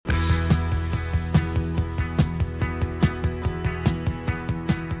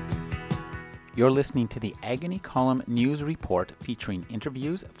You're listening to the Agony Column News Report featuring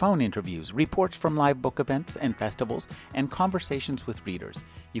interviews, phone interviews, reports from live book events and festivals, and conversations with readers.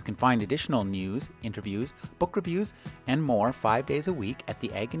 You can find additional news, interviews, book reviews, and more 5 days a week at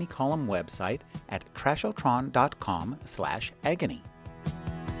the Agony Column website at trashotron.com/agony.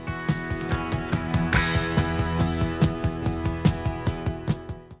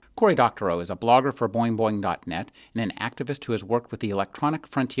 Cory Doctorow is a blogger for BoingBoing.net and an activist who has worked with the Electronic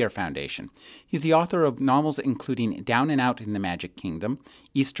Frontier Foundation. He's the author of novels including Down and Out in the Magic Kingdom,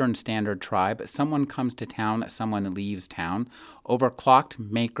 Eastern Standard Tribe, Someone Comes to Town, Someone Leaves Town, Overclocked,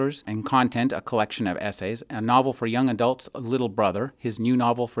 Makers, and Content, a collection of essays, a novel for young adults, Little Brother. His new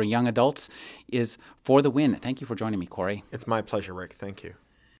novel for young adults is For the Win. Thank you for joining me, Cory. It's my pleasure, Rick. Thank you.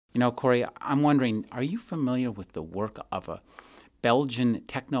 You know, Cory, I'm wondering, are you familiar with the work of a Belgian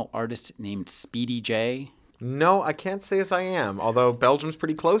techno artist named Speedy J? No, I can't say as I am, although Belgium's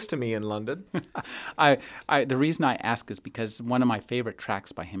pretty close to me in London. The reason I ask is because one of my favorite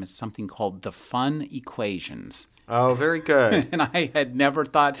tracks by him is something called The Fun Equations. Oh, very good. And I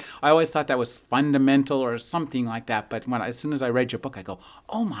always thought that was fundamental or something like that. But as soon as I read your book, I go,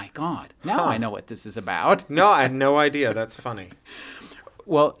 oh my God, now I know what this is about. No, I had no idea. That's funny.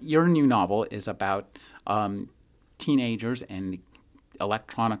 Well, your new novel is about teenagers and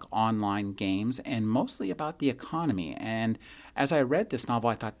electronic online games, and mostly about the economy. And as I read this novel,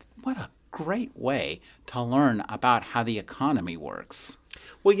 I thought, what a great way to learn about how the economy works.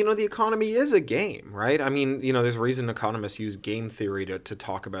 Well, the economy is a game, right? I mean, there's a reason economists use game theory to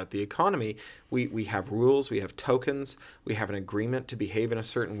talk about the economy. We have rules, we have tokens, we have an agreement to behave in a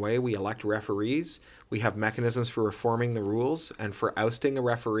certain way, we elect referees, we have mechanisms for reforming the rules and for ousting a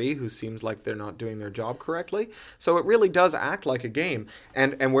referee who seems like they're not doing their job correctly. So it really does act like a game.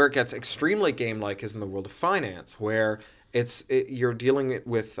 And where it gets extremely game-like is in the world of finance, where you're dealing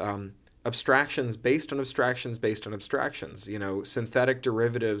with abstractions based on abstractions based on abstractions, synthetic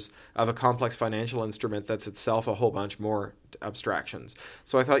derivatives of a complex financial instrument that's itself a whole bunch more abstractions.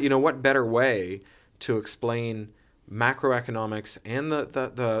 So I thought, what better way to explain macroeconomics and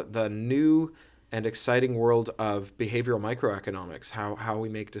the new and exciting world of behavioral microeconomics, how we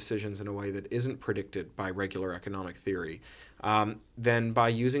make decisions in a way that isn't predicted by regular economic theory, than by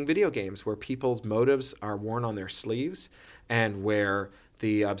using video games where people's motives are worn on their sleeves and where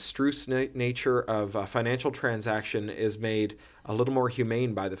the abstruse nature of a financial transaction is made a little more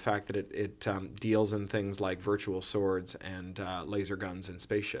humane by the fact that it deals in things like virtual swords and laser guns and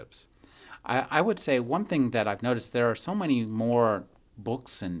spaceships. I would say one thing that I've noticed, there are so many more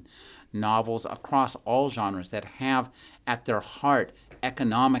books and novels across all genres that have at their heart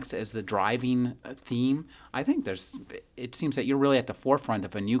economics as the driving theme. I think it seems that you're really at the forefront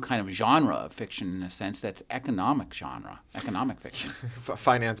of a new kind of genre of fiction, in a sense, that's economic fiction.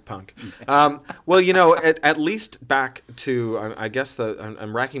 Finance punk. Well, at least back to, I guess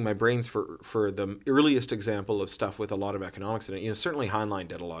I'm racking my brains for the earliest example of stuff with a lot of economics in it. Certainly Heinlein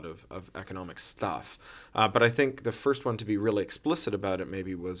did a lot of economic stuff. But I think the first one to be really explicit about it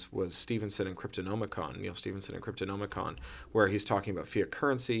maybe was Stevenson and Cryptonomicon, Neal Stephenson and Cryptonomicon, where he's talking about fiat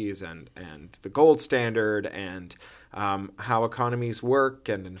currencies and the gold standard and how economies work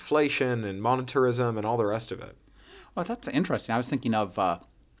and inflation and monetarism and all the rest of it. Well, that's interesting. I was thinking of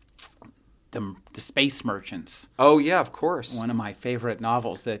the Space Merchants. Oh, yeah, of course. One of my favorite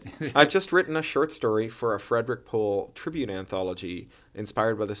novels. I've just written a short story for a Frederick Pohl tribute anthology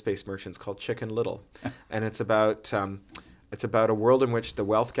inspired by the Space Merchants called Chicken Little. And it's about a world in which the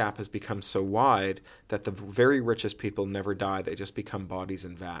wealth gap has become so wide that the very richest people never die. They just become bodies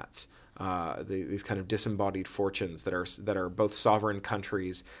in vats. These kind of disembodied fortunes that are both sovereign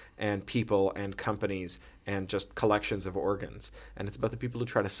countries and people and companies and just collections of organs. And it's about the people who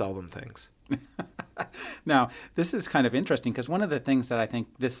try to sell them things. Now, this is kind of interesting because one of the things that I think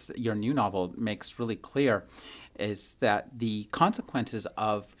your new novel makes really clear is that the consequences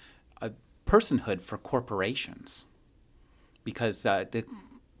of personhood for corporations, because the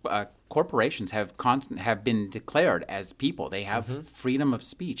corporations have been declared as people. They have freedom of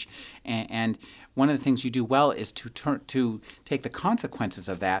speech, and one of the things you do well is to take the consequences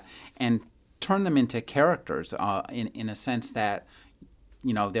of that and turn them into characters in a sense that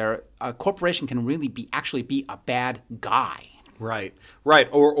a corporation can really actually be a bad guy. Right,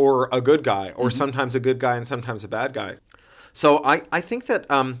 or a good guy, or sometimes a good guy and sometimes a bad guy. So I think that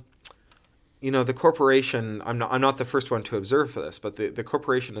the corporation, I'm not the first one to observe this, but the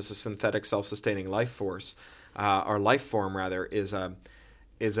corporation as a synthetic self-sustaining life force, or life form rather, is a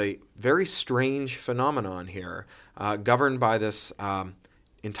very strange phenomenon here, governed by this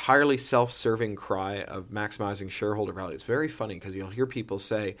entirely self-serving cry of maximizing shareholder value. It's very funny because you'll hear people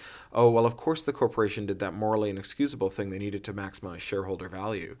say, oh, well, of course the corporation did that morally inexcusable thing. They needed to maximize shareholder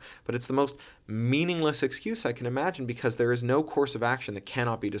value. But it's the most meaningless excuse I can imagine, because there is no course of action that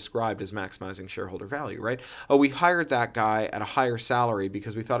cannot be described as maximizing shareholder value, right? Oh, we hired that guy at a higher salary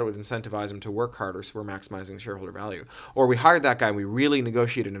because we thought it would incentivize him to work harder, so we're maximizing shareholder value. Or we hired that guy and we really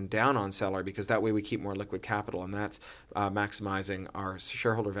negotiated him down on salary because that way we keep more liquid capital, and that's maximizing our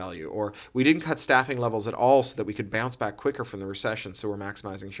shareholder value. Or we didn't cut staffing levels at all so that we could bounce back quicker from the recession, so we're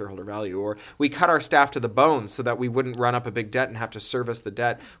maximizing shareholder value. Or we cut our staff to the bone so that we wouldn't run up a big debt and have to service the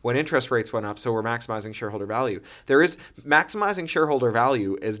debt when interest rates went up, so we're maximizing shareholder value. Maximizing shareholder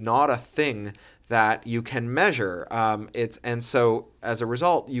value is not a thing that you can measure. And so as a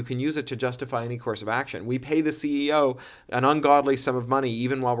result, you can use it to justify any course of action. We pay the CEO an ungodly sum of money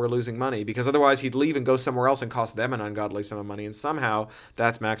even while we're losing money, because otherwise he'd leave and go somewhere else and cost them an ungodly sum of money. And somehow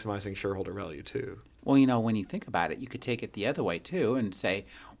that's maximizing shareholder value too. Well, when you think about it, you could take it the other way too and say,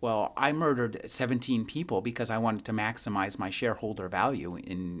 well, I murdered 17 people because I wanted to maximize my shareholder value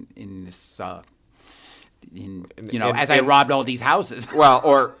in this, as I robbed all these houses. Well,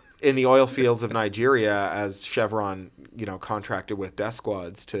 or in the oil fields of Nigeria, as Chevron, contracted with death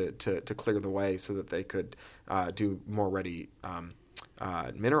squads to clear the way so that they could do more ready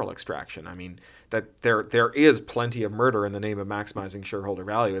mineral extraction. I mean, that there is plenty of murder in the name of maximizing shareholder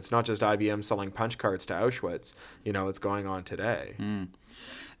value. It's not just IBM selling punch cards to Auschwitz. It's going on today.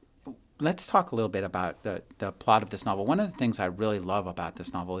 Let's talk a little bit about the plot of this novel. One of the things I really love about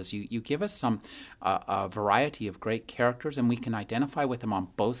this novel is you give us a variety of great characters, and we can identify with them on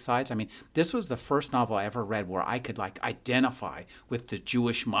both sides. I mean, this was the first novel I ever read where I could identify with the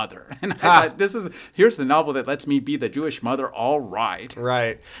Jewish mother. And I thought, here's the novel that lets me be the Jewish mother. All right.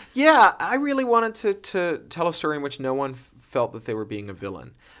 Right. Yeah, I really wanted to tell a story in which no one felt that they were being a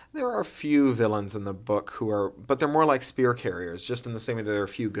villain. There are a few villains in the book but they're more like spear carriers, just in the same way that there are a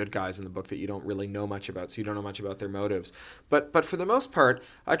few good guys in the book that you don't really know much about, so you don't know much about their motives. But for the most part,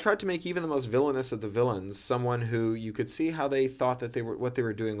 I tried to make even the most villainous of the villains someone who you could see how they thought that what they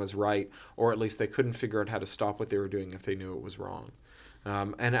were doing was right, or at least they couldn't figure out how to stop what they were doing if they knew it was wrong.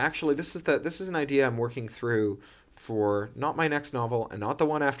 And actually, this is an idea I'm working through for not my next novel and not the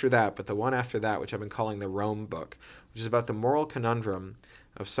one after that, but the one after that, which I've been calling the Rome book, which is about the moral conundrum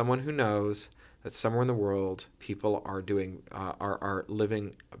of someone who knows that somewhere in the world people are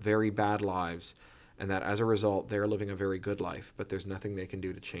living very bad lives, and that as a result they're living a very good life, but there's nothing they can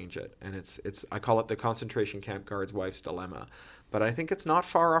do to change it. And it's I call it the concentration camp guard's wife's dilemma. But I think it's not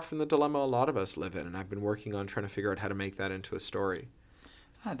far off from the dilemma a lot of us live in, and I've been working on trying to figure out how to make that into a story.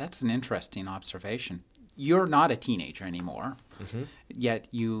 That's an interesting observation. You're not a teenager anymore, yet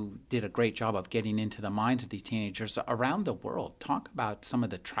you did a great job of getting into the minds of these teenagers around the world. Talk about some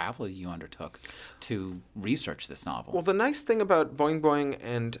of the travel you undertook to research this novel. Well, the nice thing about Boing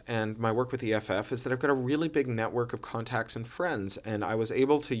Boing and my work with the EFF is that I've got a really big network of contacts and friends, and I was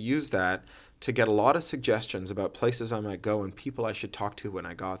able to use that to get a lot of suggestions about places I might go and people I should talk to when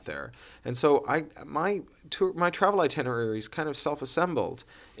I got there. And so my travel itinerary is kind of self-assembled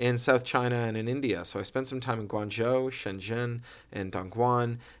in South China and in India. So I spent some time in Guangzhou, Shenzhen, and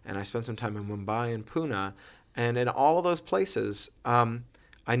Dongguan, and I spent some time in Mumbai and Pune. And in all of those places, I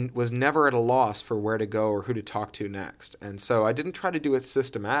was never at a loss for where to go or who to talk to next. And so I didn't try to do it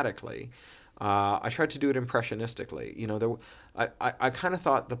systematically. I tried to do it impressionistically. I kind of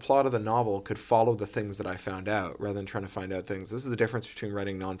thought the plot of the novel could follow the things that I found out rather than trying to find out things. This is the difference between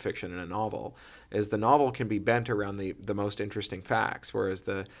writing nonfiction and a novel, is the novel can be bent around the most interesting facts, whereas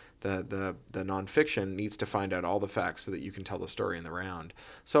the nonfiction needs to find out all the facts so that you can tell the story in the round.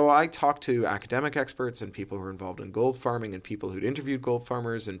 So I talked to academic experts and people who are involved in gold farming and people who'd interviewed gold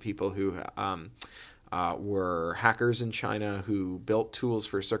farmers and people who were hackers in China who built tools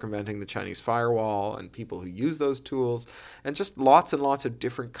for circumventing the Chinese firewall, and people who use those tools, and just lots and lots of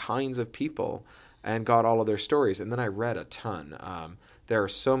different kinds of people, and got all of their stories. And then I read a ton. There are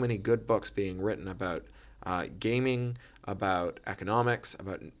so many good books being written about gaming, about economics,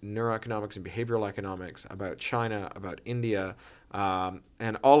 about neuroeconomics and behavioral economics, about China, about India,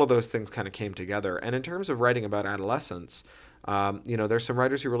 and all of those things kind of came together. And in terms of writing about adolescence, there's some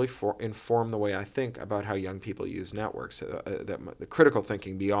writers who really inform the way I think about how young people use networks. The critical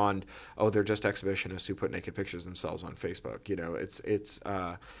thinking beyond, they're just exhibitionists who put naked pictures of themselves on Facebook. It's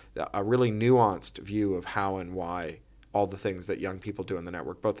a really nuanced view of how and why all the things that young people do in the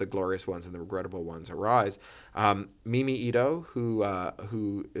network, both the glorious ones and the regrettable ones, arise. Mimi Ito,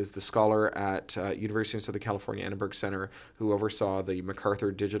 who is the scholar at University of Southern California Annenberg Center, who oversaw the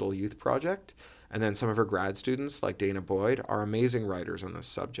MacArthur Digital Youth Project, And then some of her grad students, like Dana Boyd, are amazing writers on this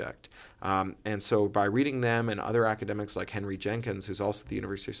subject. And so by reading them and other academics like Henry Jenkins, who's also at the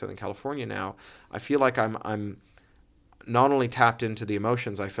University of Southern California now, I feel like I'm not only tapped into the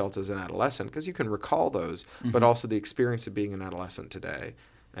emotions I felt as an adolescent, because you can recall those, but also the experience of being an adolescent today.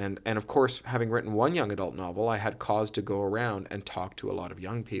 And of course, having written one young adult novel, I had cause to go around and talk to a lot of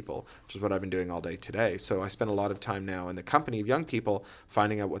young people, which is what I've been doing all day today. So I spend a lot of time now in the company of young people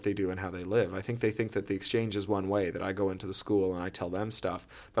finding out what they do and how they live. I think they think that the exchange is one way, that I go into the school and I tell them stuff,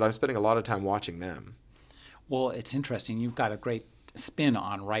 but I'm spending a lot of time watching them. Well, it's interesting. You've got a great spin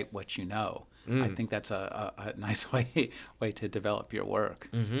on write what you know. I think that's a nice way to develop your work.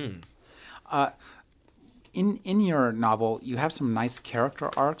 In your novel, you have some nice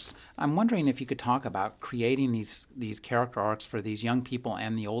character arcs. I'm wondering if you could talk about creating these character arcs for these young people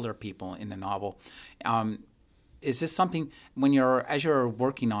and the older people in the novel. Is this something as you're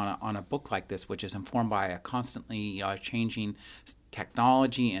working on a book like this, which is informed by a constantly changing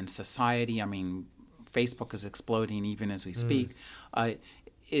technology and society? I mean, Facebook is exploding even as we speak.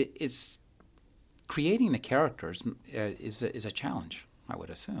 It's creating the characters is a challenge, I would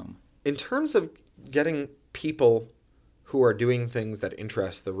assume. In terms of getting people who are doing things that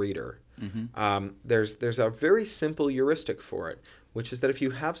interest the reader, there's a very simple heuristic for it, which is that if you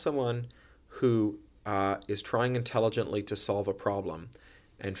have someone who is trying intelligently to solve a problem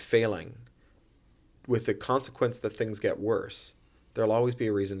and failing, with the consequence that things get worse, there'll always be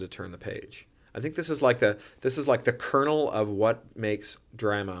a reason to turn the page. I think this is like the kernel of what makes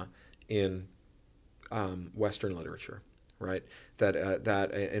drama in Western literature, right? That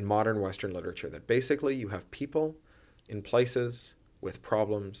in modern Western literature, that basically you have people in places with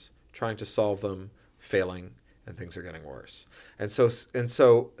problems, trying to solve them, failing, and things are getting worse. And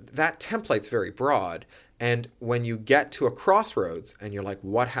so that template's very broad. And when you get to a crossroads and you're like,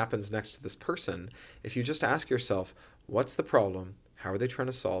 what happens next to this person? If you just ask yourself, what's the problem? How are they trying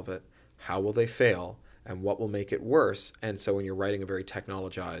to solve it? How will they fail? And what will make it worse? And so when you're writing a very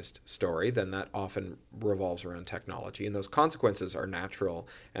technologized story, then that often revolves around technology. And those consequences are natural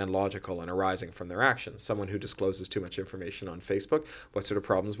and logical and arising from their actions. Someone who discloses too much information on Facebook, what sort of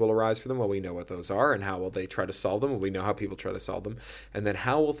problems will arise for them? Well, we know what those are. And how will they try to solve them? Well, we know how people try to solve them. And then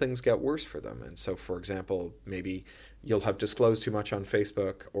how will things get worse for them? And so, for example, maybe you'll have disclosed too much on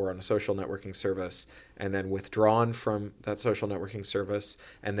Facebook or on a social networking service and then withdrawn from that social networking service.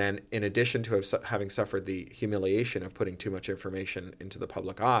 And then in addition to having suffered the humiliation of putting too much information into the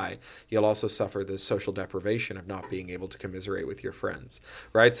public eye, you'll also suffer the social deprivation of not being able to commiserate with your friends,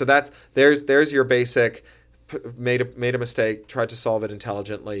 right? So there's your basic made a mistake, tried to solve it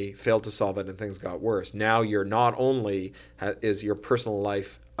intelligently, failed to solve it, and things got worse. Now you're not only is your personal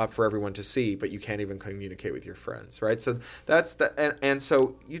life up for everyone to see, but you can't even communicate with your friends, right? So that's and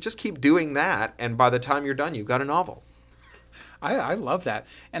so you just keep doing that, and by the time you're done, you've got a novel. I love that.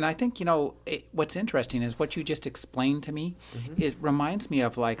 And I think, what's interesting is what you just explained to me. It reminds me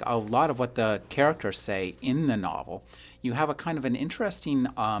of like a lot of what the characters say in the novel. You have a kind of an interesting,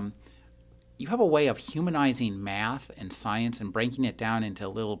 you have a way of humanizing math and science and breaking it down into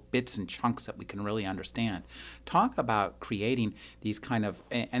little bits and chunks that we can really understand. Talk about creating these kind of,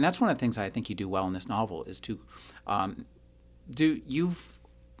 and that's one of the things I think you do well in this novel is to, you've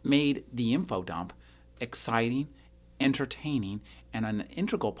made the info dump exciting, entertaining, and an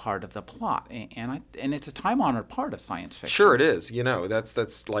integral part of the plot, and it's a time-honored part of science fiction. Sure, it is.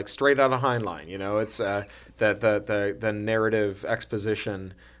 That's like straight out of Heinlein. It's the narrative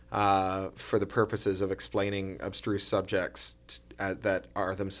exposition for the purposes of explaining abstruse subjects that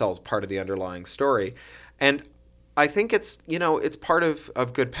are themselves part of the underlying story, and I think it's part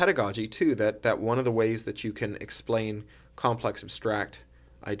of good pedagogy too. That one of the ways that you can explain complex abstract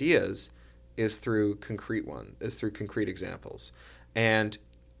ideas is through concrete examples. And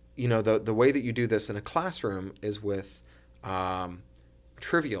the way that you do this in a classroom is with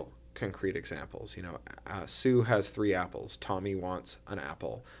trivial concrete examples. Sue has 3 apples. Tommy wants an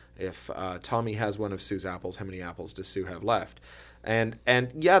apple. If Tommy has one of Sue's apples, how many apples does Sue have left? And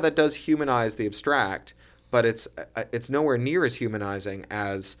yeah, that does humanize the abstract, but it's nowhere near as humanizing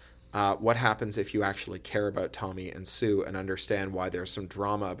as what happens if you actually care about Tommy and Sue and understand why there's some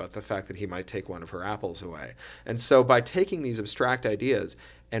drama about the fact that he might take one of her apples away. And so by taking these abstract ideas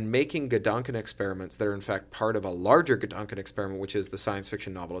and making Gedanken experiments that are in fact part of a larger Gedanken experiment, which is the science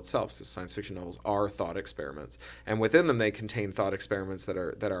fiction novel itself. So science fiction novels are thought experiments. And within them they contain thought experiments that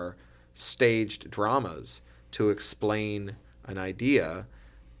are staged dramas to explain an idea.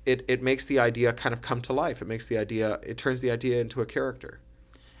 It makes the idea kind of come to life. It turns the idea into a character.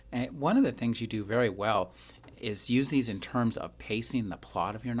 And one of the things you do very well is use these in terms of pacing the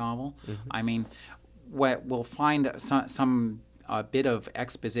plot of your novel. I mean, we'll find some a bit of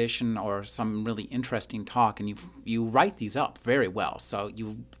exposition or some really interesting talk, and you write these up very well. So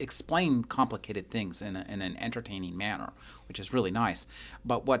you explain complicated things in an entertaining manner, which is really nice.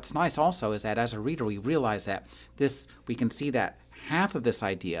 But what's nice also is that as a reader, we realize that we can see that half of this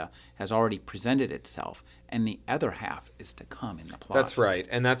idea has already presented itself, and the other half is to come in the plot. That's right,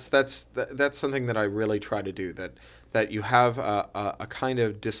 and that's something that I really try to do. That you have a kind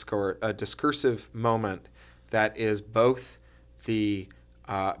of a discursive moment that is both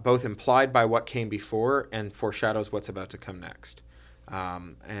implied by what came before and foreshadows what's about to come next.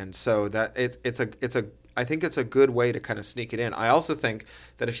 And so that I think it's a good way to kind of sneak it in. I also think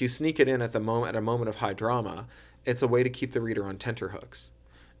that if you sneak it in at a moment of high drama, it's a way to keep the reader on tenterhooks.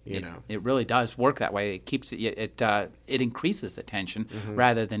 It really does work that way. It keeps it increases the tension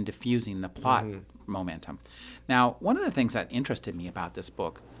rather than diffusing the plot momentum. Now, one of the things that interested me about this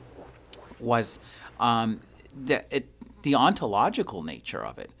book was the ontological nature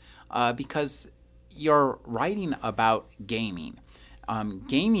of it, because you're writing about gaming.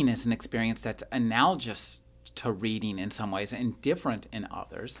 Gaming is an experience that's analogous to reading in some ways and different in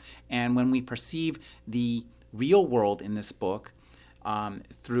others. And when we perceive the real world in this book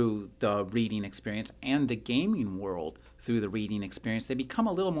through the reading experience and the gaming world through the reading experience, they become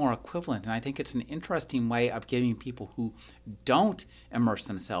a little more equivalent. And I think it's an interesting way of giving people who don't immerse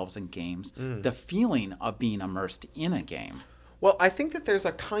themselves in games the feeling of being immersed in a game. Well, I think that there's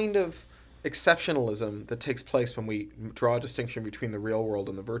a kind of exceptionalism that takes place when we draw a distinction between the real world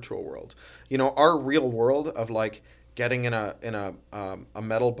and the virtual world. Our real world of like getting in a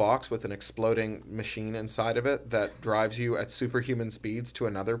metal box with an exploding machine inside of it that drives you at superhuman speeds to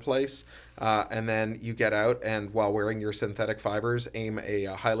another place, and then you get out and while wearing your synthetic fibers, aim a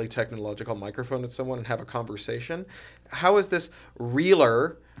highly technological microphone at someone and have a conversation. How is this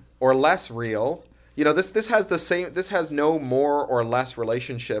realer or less real? This has no more or less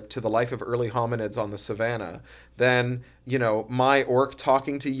relationship to the life of early hominids on the savannah than my orc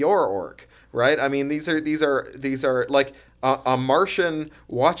talking to your orc. Right? I mean, these are like a Martian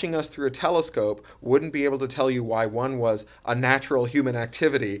watching us through a telescope wouldn't be able to tell you why one was a natural human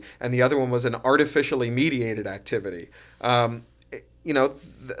activity and the other one was an artificially mediated activity. I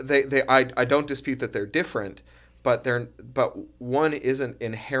don't dispute that they're different, but one isn't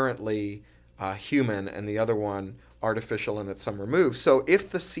inherently human and the other one artificial and at some remove. So if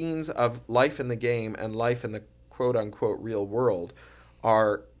the scenes of life in the game and life in the quote unquote real world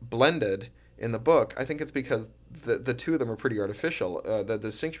are blended in the book, I think it's because the two of them are pretty artificial. The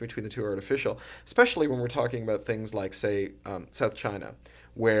distinction between the two are artificial, especially when we're talking about things like, say, South China,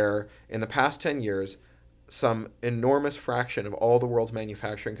 where in the past 10 years, some enormous fraction of all the world's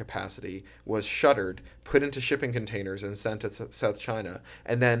manufacturing capacity was shuttered, put into shipping containers, and sent to South China.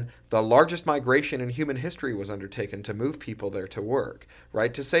 And then the largest migration in human history was undertaken to move people there to work,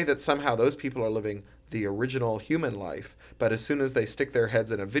 right? To say that somehow those people are living the original human life, but as soon as they stick their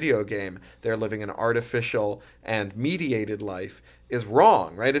heads in a video game, they're living an artificial and mediated life is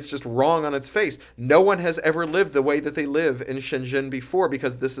wrong, right? It's just wrong on its face. No one has ever lived the way that they live in Shenzhen before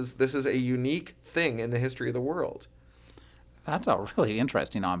because this is a unique thing in the history of the world. That's a really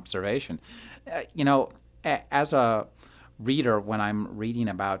interesting observation. As a reader, when I'm reading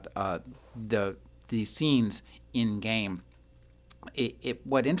about the scenes in game,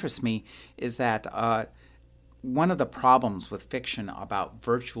 what interests me is that one of the problems with fiction about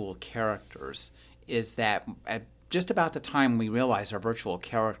virtual characters is that at just about the time we realize our virtual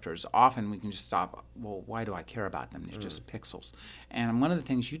characters, often we can just stop, well, why do I care about them? They're just pixels. And one of the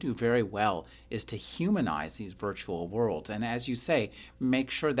things you do very well is to humanize these virtual worlds. And as you say,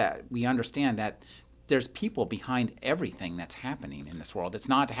 make sure that we understand that there's people behind everything that's happening in this world. It's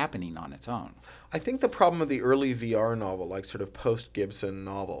not happening on its own. I think the problem of the early VR novel, like sort of post-Gibson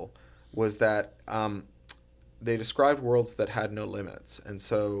novel, was that they described worlds that had no limits. And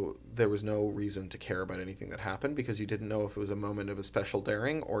so there was no reason to care about anything that happened because you didn't know if it was a moment of a special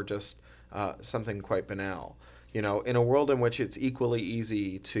daring or just something quite banal. In a world in which it's equally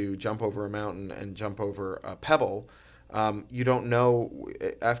easy to jump over a mountain and jump over a pebble, you don't know,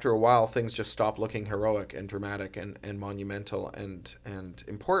 after a while, things just stop looking heroic and dramatic and monumental and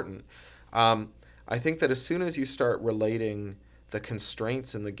important. I think that as soon as you start relating the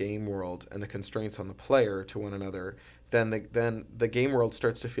constraints in the game world and the constraints on the player to one another, then the game world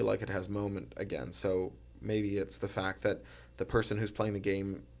starts to feel like it has moment again. So maybe it's the fact that the person who's playing the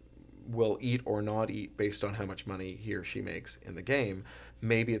game will eat or not eat based on how much money he or she makes in the game.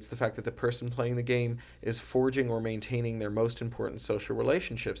 Maybe it's the fact that the person playing the game is forging or maintaining their most important social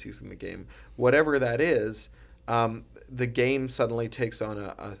relationships using the game. Whatever that is, the game suddenly takes on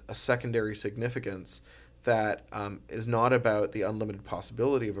a secondary significance that is not about the unlimited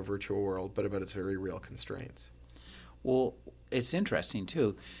possibility of a virtual world, but about its very real constraints. Well, it's interesting,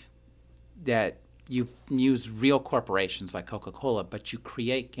 too, that you use real corporations like Coca-Cola, but you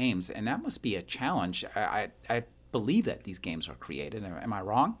create games, and that must be a challenge. I believe that these games are created. Am I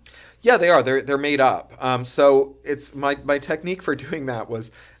wrong? Yeah, they are. They're made up. So it's my technique for doing that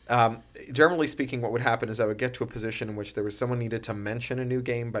was, generally speaking, what would happen is I would get to a position in which there was someone needed to mention a new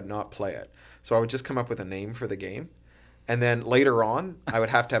game but not play it. So I would just come up with a name for the game. And then later on, I would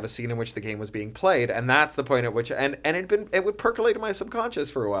have to have a scene in which the game was being played, and that's the point at which it would percolate in my subconscious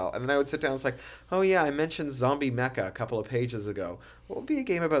for a while, and then I would sit down and it's like, oh yeah, I mentioned Zombie Mecha a couple of pages ago. What would be a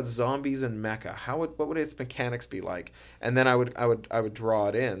game about zombies and mecha? What would its mechanics be like? And then I would draw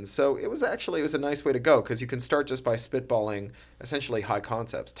it in. So it was a nice way to go, because you can start just by spitballing essentially high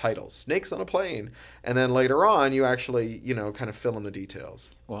concepts, titles, snakes on a plane, and then later on you actually kind of fill in the details.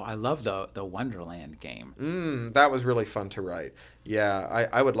 Well, I love the Wonderland game. That was really fun to write. Yeah,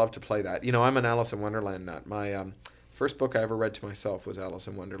 I would love to play that. I'm an Alice in Wonderland nut. My first book I ever read to myself was Alice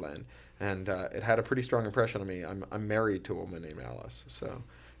in Wonderland, and it had a pretty strong impression on me. I'm married to a woman named Alice, so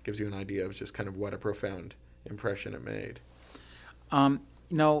it gives you an idea of just kind of what a profound impression it made.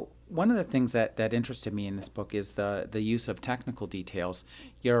 One of the things that interested me in this book is the use of technical details.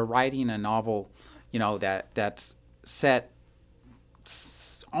 You're writing a novel, that's set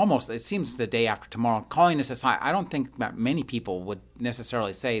almost, it seems, the day after tomorrow. Calling this a science, I don't think that many people would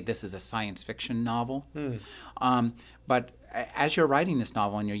necessarily say this is a science fiction novel. But as you're writing this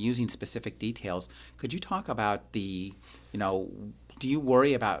novel and you're using specific details, could you talk about do you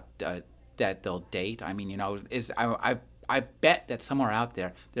worry about that they'll date? I mean, I bet that somewhere out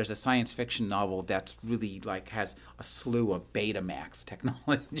there's a science fiction novel that's really has a slew of Betamax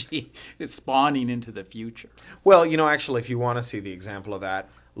technology spawning into the future. Well, actually, if you want to see the example of that,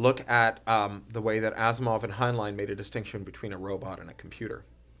 look at the way that Asimov and Heinlein made a distinction between a robot and a computer.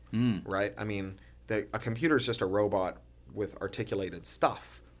 Right? I mean, a computer is just a robot with articulated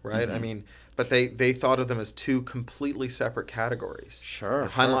stuff, right? I mean, but they thought of them as two completely separate categories. Sure.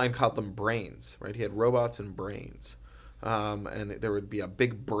 Heinlein called them brains, right? He had robots and brains. And there would be a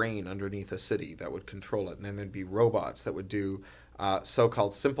big brain underneath a city that would control it, and then there'd be robots that would do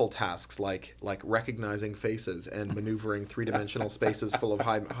so-called simple tasks like recognizing faces and maneuvering three-dimensional spaces full of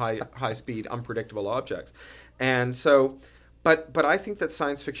high-speed, unpredictable objects. And so, but I think that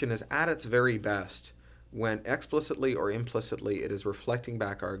science fiction is at its very best when explicitly or implicitly it is reflecting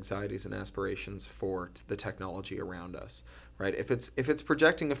back our anxieties and aspirations for the technology around us. Right? If it's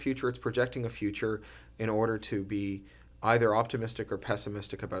projecting a future, it's projecting a future in order to be either optimistic or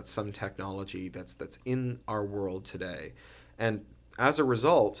pessimistic about some technology that's in our world today. And as a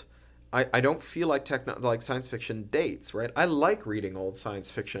result, I don't feel like science fiction dates, right? I like reading old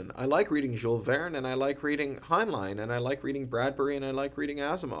science fiction. I like reading Jules Verne, and I like reading Heinlein, and I like reading Bradbury, and I like reading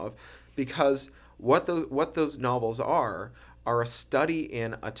Asimov, because what those novels are a study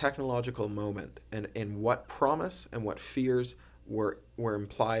in a technological moment and in what promise and what fears were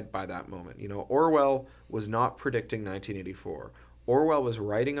implied by that moment. Orwell was not predicting 1984. Orwell was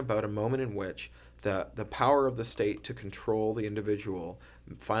writing about a moment in which the power of the state to control the individual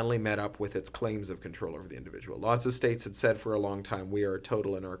finally met up with its claims of control over the individual. Lots of states had said for a long time, we are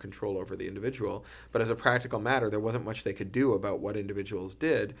total in our control over the individual, but as a practical matter, there wasn't much they could do about what individuals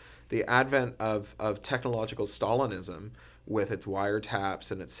did. The advent of technological Stalinism, with its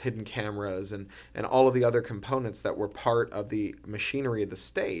wiretaps and its hidden cameras and all of the other components that were part of the machinery of the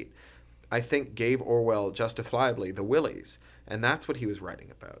state, I think gave Orwell justifiably the willies. And that's what he was writing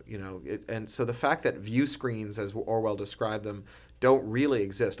about. And so the fact that view screens, as Orwell described them, don't really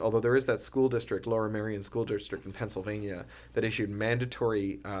exist, although there is that school district, Laura Marion School District in Pennsylvania, that issued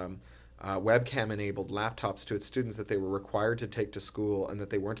mandatory webcam-enabled laptops to its students that they were required to take to school and that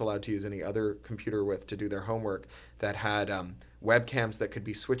they weren't allowed to use any other computer with to do their homework, that had webcams that could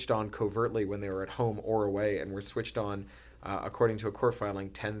be switched on covertly when they were at home or away and were switched on, according to a court filing,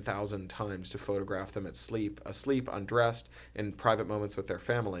 10,000 times to photograph them asleep, undressed, in private moments with their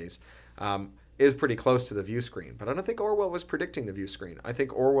families, is pretty close to the view screen. But I don't think Orwell was predicting the view screen. I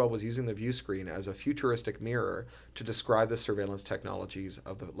think Orwell was using the view screen as a futuristic mirror to describe the surveillance technologies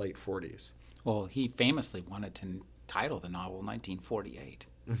of the late 40s. Well, he famously wanted to title the novel 1948.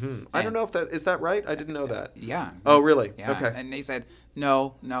 I don't know if is that right? I didn't know that. Yeah. Oh, really? Yeah. Okay. And they said,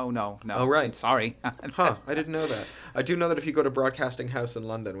 no. Oh, right. Sorry. Huh. I didn't know that. I do know that if you go to Broadcasting House in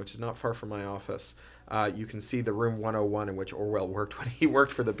London, which is not far from my office, you can see the room 101 in which Orwell worked when he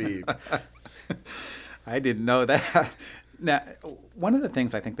worked for the Beeb. I didn't know that. Now, one of the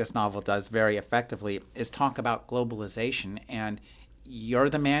things I think this novel does very effectively is talk about globalization, and you're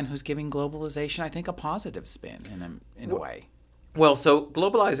the man who's giving globalization, I think, a positive spin in a way. Well, so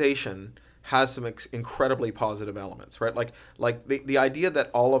globalization has some incredibly positive elements, right? Like the idea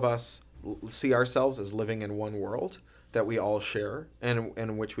that all of us see ourselves as living in one world that we all share and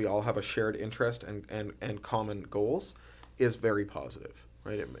in which we all have a shared interest and common goals is very positive,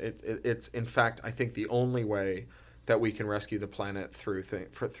 right? It's in fact, I think, the only way that we can rescue the planet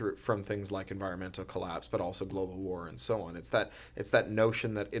from things like environmental collapse, but also global war and so on. It's that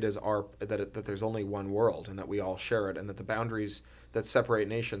notion that that there's only one world and that we all share it, and that the boundaries that separate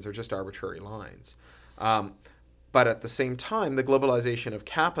nations are just arbitrary lines. But at the same time, the globalization of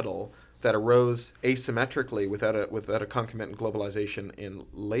capital that arose asymmetrically without a concomitant globalization in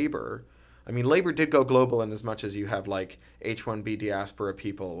labor. I mean, labor did go global in as much as you have like H-1B diaspora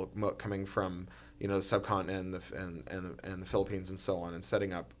people coming from the subcontinent and the Philippines and so on, and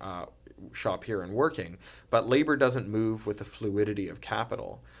setting up shop here and working. But labor doesn't move with the fluidity of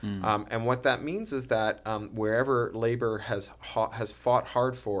capital. And what that means is that wherever labor has fought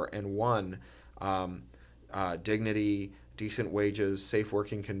hard for and won dignity, decent wages, safe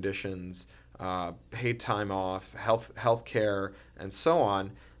working conditions, paid time off, health care, and so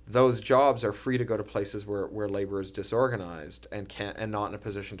on, those jobs are free to go to places where labor is disorganized and not in a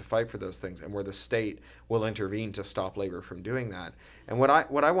position to fight for those things, and where the state will intervene to stop labor from doing that. And what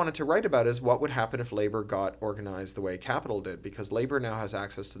I wanted to write about is what would happen if labor got organized the way capital did, because labor now has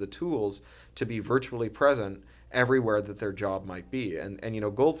access to the tools to be virtually present everywhere that their job might be.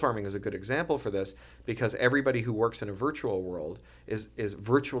 And gold farming is a good example for this, because everybody who works in a virtual world is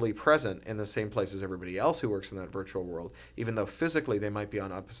virtually present in the same place as everybody else who works in that virtual world, even though physically they might be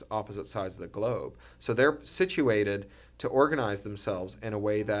on opposite sides of the globe. So they're situated to organize themselves in a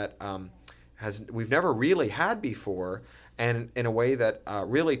way that we've never really had before, and in a way that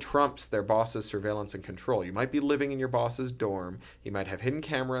really trumps their boss's surveillance and control. You might be living in your boss's dorm, he might have hidden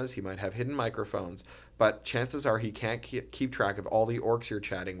cameras, he might have hidden microphones, but chances are he can't keep track of all the orcs you're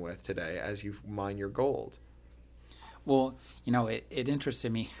chatting with today as you mine your gold. Well, it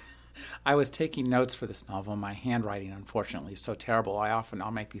interested me. I was taking notes for this novel. My handwriting, unfortunately, is so terrible.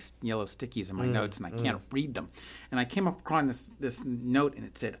 I'll make these yellow stickies in my notes, and I can't read them. And I came across this note, and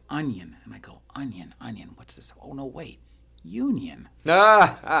it said onion. And I go, onion, what's this? Oh, no, wait. Union.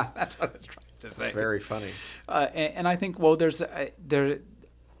 That's what I was trying to say. Very funny. And I think, well,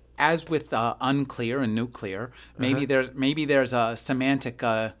 as with unclear and nuclear, maybe there's a semantic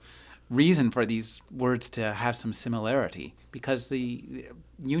reason for these words to have some similarity, because the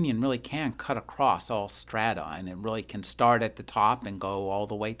union really can cut across all strata, and it really can start at the top and go all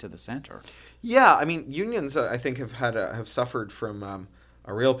the way to the center. Yeah, I mean, unions, I think, have suffered from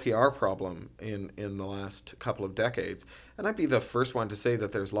a real PR problem in the last couple of decades. And I'd be the first one to say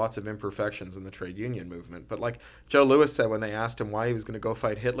that there's lots of imperfections in the trade union movement. But like Joe Louis said when they asked him why he was going to go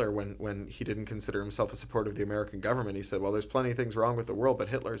fight Hitler when he didn't consider himself a supporter of the American government, he said, well, there's plenty of things wrong with the world, but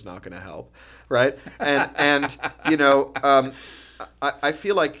Hitler's not going to help, right? And I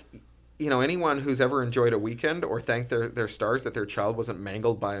feel like anyone who's ever enjoyed a weekend or thanked their stars that their child wasn't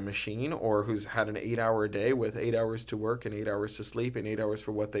mangled by a machine, or who's had an 8-hour day with 8 hours to work and 8 hours to sleep and 8 hours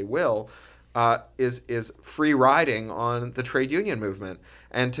for what they will, is free riding on the trade union movement.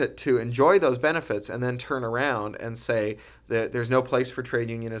 And to enjoy those benefits and then turn around and say that there's no place for trade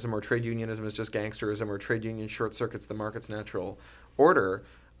unionism, or trade unionism is just gangsterism, or trade union short circuits the market's natural order,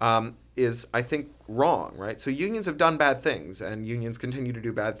 is, I think, wrong, right? So unions have done bad things, and unions continue to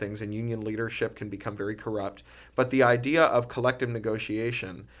do bad things, and union leadership can become very corrupt. But the idea of collective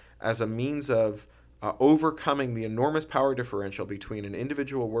negotiation as a means of overcoming the enormous power differential between an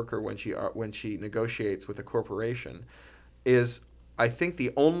individual worker when she negotiates with a corporation is, I think,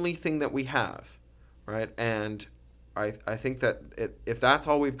 the only thing that we have, right? And I think that if that's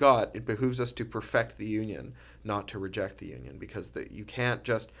all we've got, it behooves us to perfect the union, not to reject the union, because you can't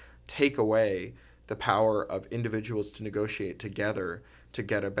just take away the power of individuals to negotiate together to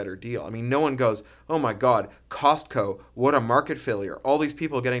get a better deal. I mean, no one goes, oh my God, Costco, what a market failure. All these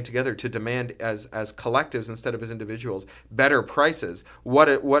people getting together to demand as collectives instead of as individuals better prices.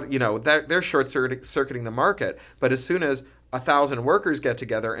 They're short-circuiting the market. But as soon as 1,000 workers get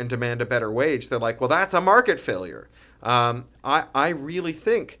together and demand a better wage, they're like, well, that's a market failure. I really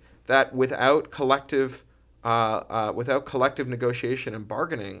think that without collective negotiation and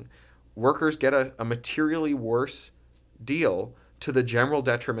bargaining, workers get a materially worse deal to the general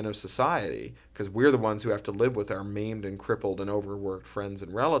detriment of society, because we're the ones who have to live with our maimed and crippled and overworked friends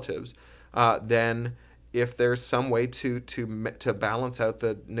and relatives, than if there's some way to balance out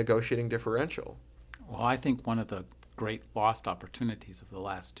the negotiating differential. Well, I think one of the great lost opportunities of the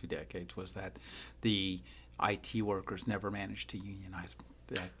last 2 decades was that the IT workers never managed to unionize.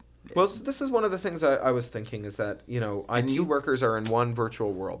 Well, this is one of the things I was thinking is that, IT workers are in one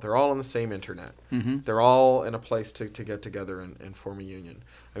virtual world. They're all on the same internet. Mm-hmm. They're all in a place to get together and form a union.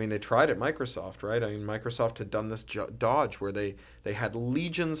 I mean, they tried at Microsoft, right? I mean, Microsoft had done this dodge where they had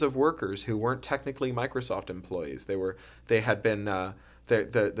legions of workers who weren't technically Microsoft employees. They had been,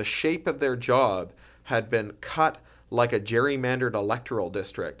 the shape of their job had been cut like a gerrymandered electoral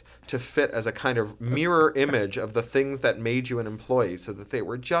district to fit as a kind of mirror image of the things that made you an employee, so that they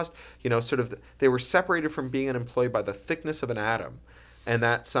were just, they were separated from being an employee by the thickness of an atom. And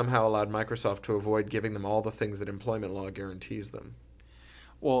that somehow allowed Microsoft to avoid giving them all the things that employment law guarantees them.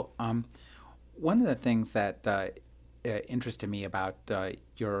 Well, one of the things that interested me about the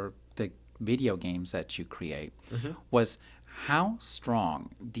video games that you create was how strong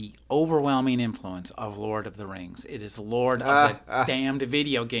the overwhelming influence of Lord of the Rings. It is Lord of the damned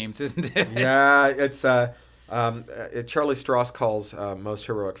video games, isn't it? Yeah, it's Charlie Strauss calls most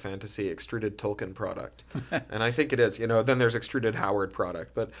heroic fantasy extruded Tolkien product, and I think it is. Then there's extruded Howard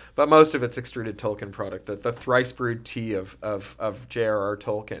product, but most of it's extruded Tolkien product. The thrice brewed tea of J.R.R.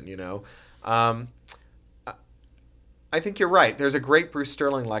 Tolkien. I think you're right. There's a great Bruce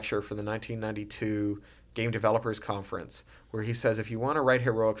Sterling lecture from the 1992 Game Developers Conference where he says, if you want to write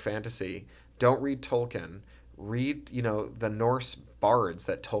heroic fantasy, don't read Tolkien. Read, the Norse bards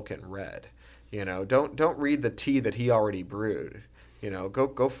that Tolkien read. Don't read the tea that he already brewed.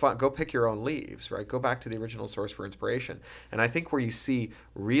 Go pick your own leaves, right? Go back to the original source for inspiration. And I think where you see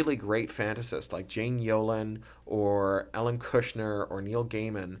really great fantasists like Jane Yolen or Ellen Kushner or Neil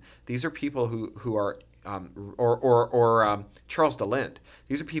Gaiman, these are people who are Charles DeLint.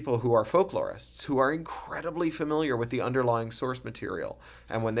 These are people who are folklorists, who are incredibly familiar with the underlying source material.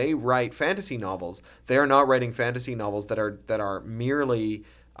 And when they write fantasy novels, they are not writing fantasy novels that are merely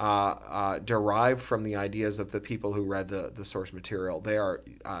derived from the ideas of the people who read the source material. They are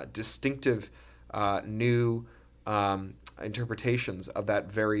distinctive, new interpretations of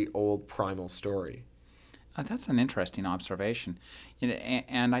that very old primal story. That's an interesting observation,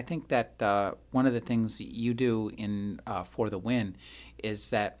 and I think that one of the things you do in For the Win is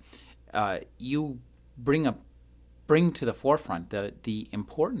that you bring to the forefront the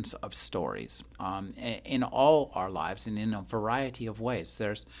importance of stories in all our lives and in a variety of ways.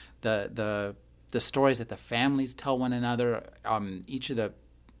 There's the stories that the families tell one another. Each of the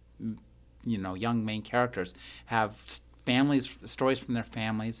young main characters have stories from their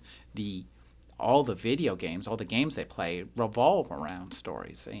families. All the video games, all the games they play revolve around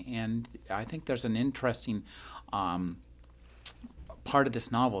stories. And I think there's an interesting part of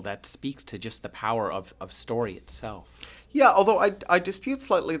this novel that speaks to just the power of story itself. Yeah, although I dispute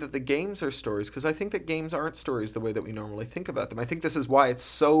slightly that the games are stories, because I think that games aren't stories the way that we normally think about them. I think this is why it's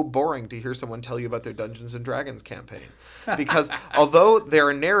so boring to hear someone tell you about their Dungeons & Dragons campaign. Because although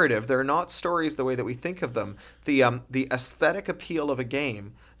they're a narrative, they're not stories the way that we think of them. The aesthetic appeal of a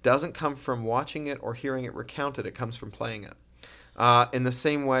game doesn't come from watching it or hearing it recounted. It comes from playing it. In the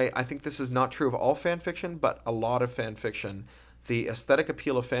same way, I think this is not true of all fan fiction, but a lot of fan fiction. The aesthetic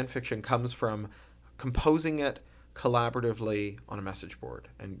appeal of fan fiction comes from composing it collaboratively on a message board.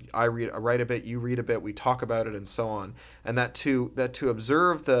 And I write a bit, you read a bit, we talk about it, and so on. And that to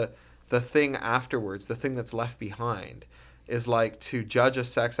observe the thing afterwards, the thing that's left behind, is like to judge a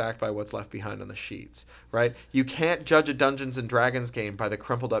sex act by what's left behind on the sheets, right? You can't judge a Dungeons & Dragons game by the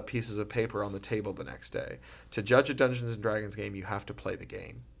crumpled up pieces of paper on the table the next day. To judge a Dungeons & Dragons game, you have to play the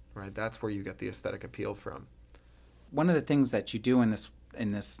game, right? That's where you get the aesthetic appeal from. One of the things that you do in this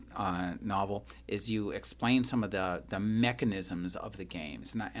novel is you explain some of the mechanisms of the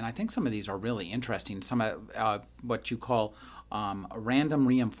games, and I think some of these are really interesting. Some of what you call random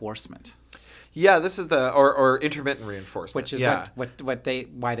reinforcement. Yeah, this is or intermittent reinforcement, which is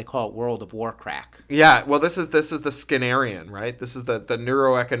why they call it World of Warcraft. Yeah, well, this is the Skinnerian, right? This is the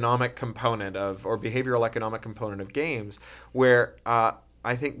neuroeconomic component or behavioral economic component of games, where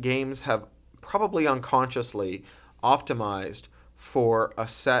I think games have probably unconsciously optimized for a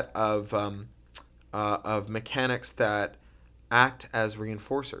set of mechanics that act as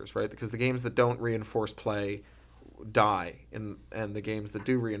reinforcers, right? Because the games that don't reinforce play die, and the games that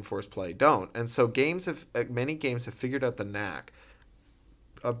do reinforce play don't. And so many games have figured out the knack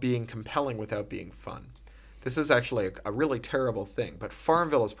of being compelling without being fun. This is actually a really terrible thing, but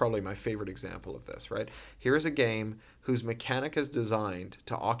Farmville is probably my favorite example of this, right? Here's a game whose mechanic is designed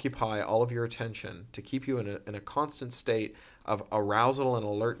to occupy all of your attention, to keep you in a constant state of arousal and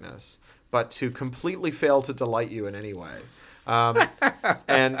alertness, but to completely fail to delight you in any way. And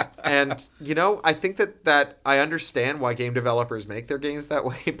And, I think that I understand why game developers make their games that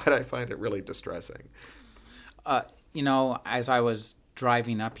way, but I find it really distressing. As I was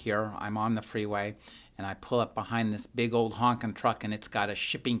driving up here, I'm on the freeway, and I pull up behind this big old honking truck, and it's got a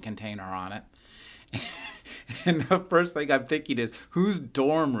shipping container on it. And the first thing I'm thinking is, whose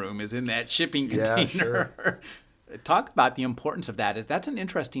dorm room is in that shipping container? Yeah, sure. Talk about the importance of that. That's an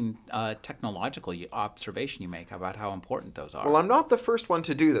interesting technological observation you make about how important those are. Well, I'm not the first one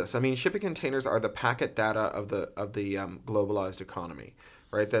to do this. I mean, shipping containers are the packet data of the globalized economy,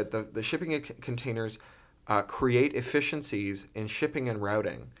 right? That the shipping containers create efficiencies in shipping and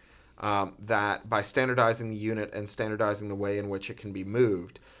routing that by standardizing the unit and standardizing the way in which it can be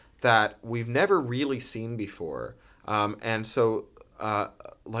moved, that we've never really seen before. And so,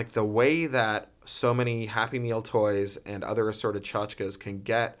 like the way that so many Happy Meal toys and other assorted tchotchkes can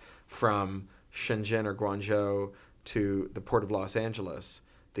get from Shenzhen or Guangzhou to the port of Los Angeles,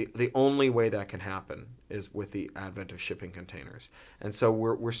 the only way that can happen is with the advent of shipping containers. And so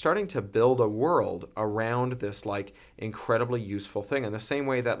we're starting to build a world around this like incredibly useful thing. In the same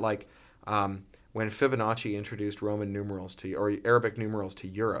way that when Fibonacci introduced Roman numerals or Arabic numerals to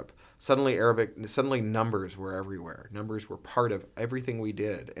Europe, suddenly numbers were everywhere. Numbers were part of everything we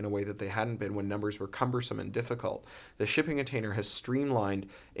did in a way that they hadn't been when numbers were cumbersome and difficult. The shipping container has streamlined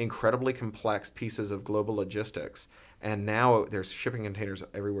incredibly complex pieces of global logistics, and now there's shipping containers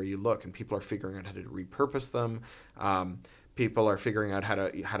everywhere you look, and people are figuring out how to repurpose them. People are figuring out how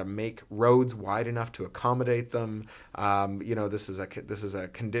to make roads wide enough to accommodate them. This is a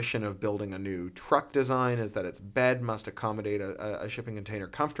condition of building a new truck design, is that its bed must accommodate a shipping container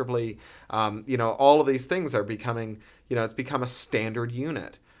comfortably. All of these things are becoming, it's become a standard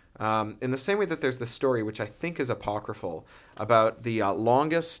unit. In the same way that there's this story, which I think is apocryphal, about the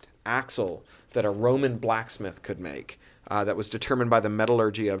longest axle that a Roman blacksmith could make, that was determined by the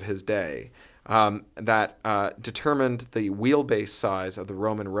metallurgy of his day. That determined the wheelbase size of the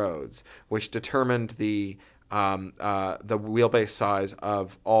Roman roads, which determined the wheelbase size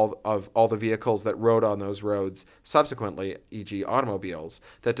of all the vehicles that rode on those roads subsequently, e.g. automobiles,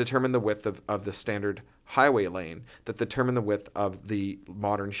 that determined the width of the standard highway lane, that determined the width of the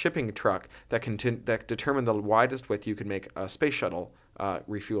modern shipping truck, that determined the widest width you could make a space shuttle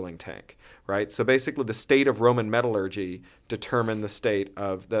refueling tank, right? So basically the state of Roman metallurgy determined the state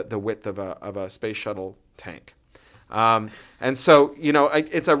of the width of a space shuttle tank. And so,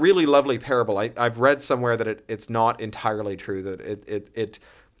 it's a really lovely parable. I've read somewhere that it's not entirely true, that it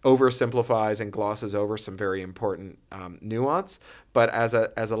oversimplifies and glosses over some very important nuance, but as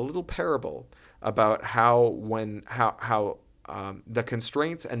a little parable about how the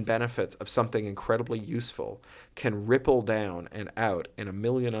constraints and benefits of something incredibly useful can ripple down and out in a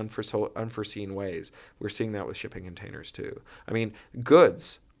million unforeseen ways. We're seeing that with shipping containers too. I mean,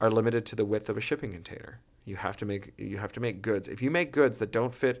 goods are limited to the width of a shipping container. You have to make goods. If you make goods that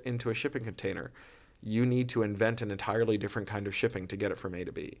don't fit into a shipping container, you need to invent an entirely different kind of shipping to get it from A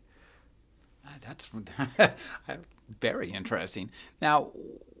to B. That's very interesting. Now,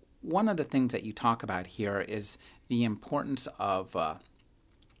 one of the things that you talk about here is the importance of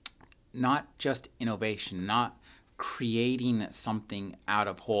not just innovation, not creating something out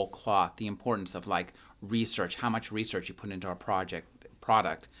of whole cloth, the importance of like research, how much research you put into a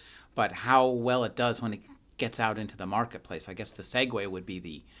product, but how well it does when it gets out into the marketplace. I guess the segue would be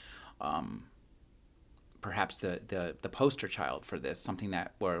the perhaps the poster child for this, something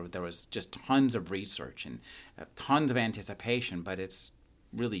where there was just tons of research and tons of anticipation, but it's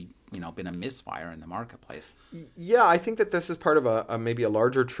really been a misfire in the marketplace. Yeah, I think that this is part of maybe a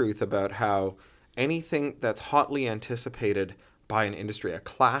larger truth about how anything that's hotly anticipated by an industry, a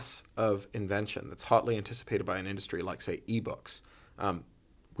class of invention that's hotly anticipated by an industry, like say ebooks,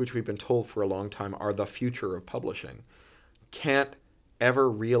 which we've been told for a long time are the future of publishing, can't ever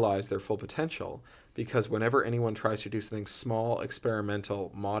realize their full potential, because whenever anyone tries to do something small, experimental,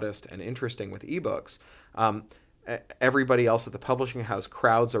 modest, and interesting with ebooks, everybody else at the publishing house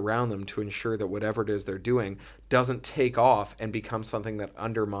crowds around them to ensure that whatever it is they're doing doesn't take off and become something that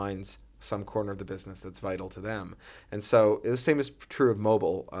undermines some corner of the business that's vital to them. And so the same is true of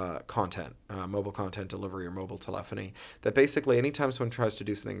mobile content delivery or mobile telephony, that basically anytime someone tries to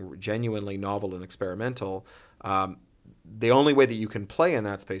do something genuinely novel and experimental, the only way that you can play in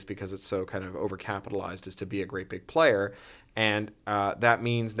that space, because it's so kind of overcapitalized, is to be a great big player. And that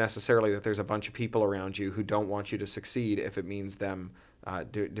means necessarily that there's a bunch of people around you who don't want you to succeed if it means them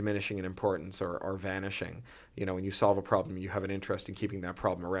diminishing in importance or vanishing. When you solve a problem, you have an interest in keeping that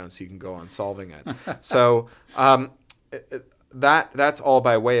problem around so you can go on solving it. So that's all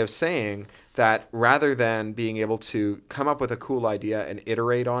by way of saying that rather than being able to come up with a cool idea and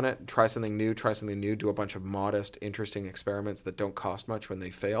iterate on it, try something new, do a bunch of modest, interesting experiments that don't cost much when they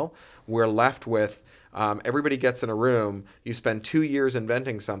fail, we're left with everybody gets in a room, you spend 2 years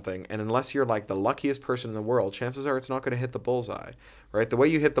inventing something, and unless you're like the luckiest person in the world, chances are it's not going to hit the bullseye, right? The way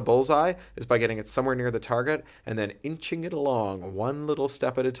you hit the bullseye is by getting it somewhere near the target and then inching it along one little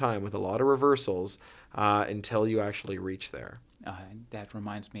step at a time with a lot of reversals until you actually reach there. That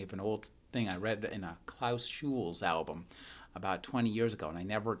reminds me of an old thing I read in a Klaus Schulze album about 20 years ago,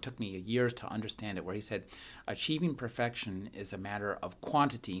 and it took me years to understand it, where he said, achieving perfection is a matter of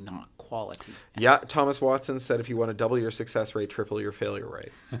quantity, not quality. Yeah, Thomas Watson said if you want to double your success rate, triple your failure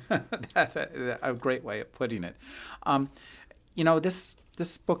rate. That's a great way of putting it.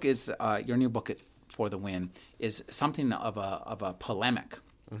 This book is, your new book, For the Win, is something of a polemic.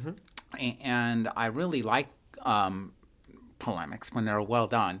 Mm-hmm. And I really like polemics when they're well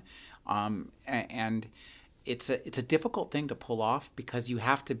done. And it's a difficult thing to pull off because you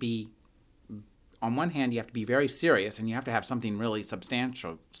have to be, on one hand, you have to be very serious and you have to have something really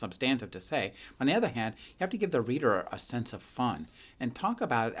substantive to say. On the other hand, you have to give the reader a sense of fun and talk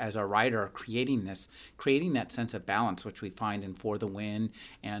about, as a writer, creating that sense of balance, which we find in For the Win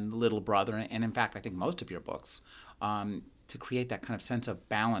and Little Brother, and in fact, I think most of your books, to create that kind of sense of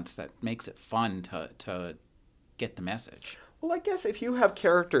balance that makes it fun to get the message. Well, I guess if you have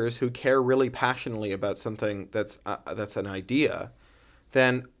characters who care really passionately about something that's an idea,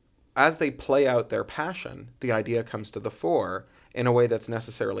 then as they play out their passion, the idea comes to the fore in a way that's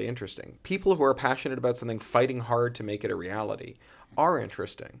necessarily interesting. People who are passionate about something, fighting hard to make it a reality, are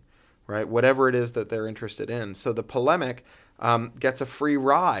interesting, right? Whatever it is that they're interested in. So the polemic gets a free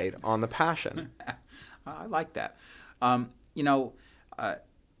ride on the passion. I like that.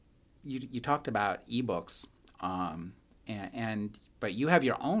 You talked about ebooks. But you have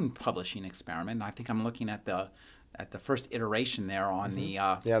your own publishing experiment. I think I'm looking at the first iteration there on the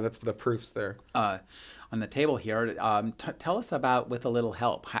that's the proofs there on the table here. Tell us about With a Little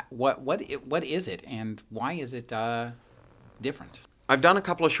Help. What is it, and why is it different? I've done a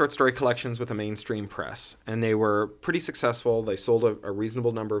couple of short story collections with a mainstream press, and they were pretty successful. They sold a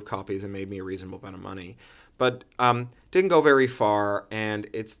reasonable number of copies and made me a reasonable amount of money, but didn't go very far. And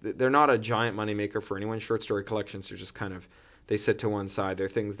they're not a giant moneymaker for anyone. Short story collections are just kind of, they sit to one side. They're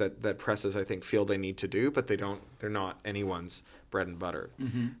things that presses, I think, feel they need to do, but they're not anyone's bread and butter.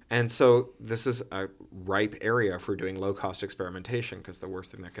 Mm-hmm. And so this is a ripe area for doing low-cost experimentation, because the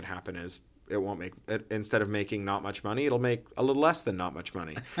worst thing that could happen is instead of making not much money, it'll make a little less than not much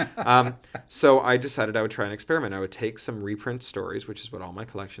money. So I decided I would try an experiment. I would take some reprint stories, which is what all my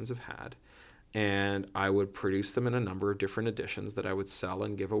collections have had, and I would produce them in a number of different editions that I would sell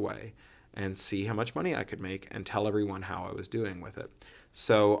and give away, and see how much money I could make and tell everyone how I was doing with it.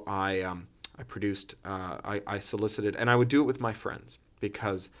 So I solicited, and I would do it with my friends,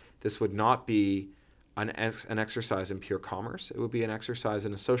 because this would not be an exercise in pure commerce. It would be an exercise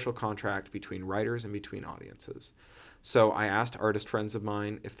in a social contract between writers and between audiences. So I asked artist friends of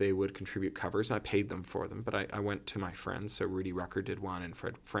mine if they would contribute covers, and I paid them for them, but I went to my friends. So Rudy Rucker did one, and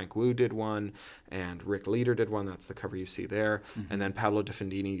Frank Wu did one, and Rick Leader did one. That's the cover you see there. Mm-hmm. And then Pablo De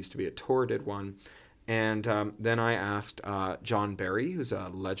Fendini, used to be at Tor, did one. And then I asked John Barry, who's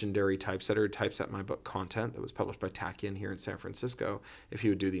a legendary typesetter, who typeset my book Content that was published by Tachyon here in San Francisco, if he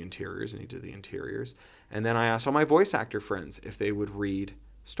would do the interiors, and he did the interiors. And then I asked all my voice actor friends if they would read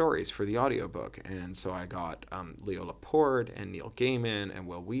stories for the audiobook. And so I got Leo Laporte and Neil Gaiman and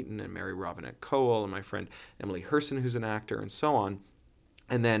Will Wheaton and Mary Robinette Kowal and my friend Emily Herson, who's an actor, and so on.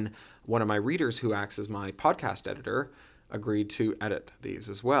 And then one of my readers, who acts as my podcast editor, agreed to edit these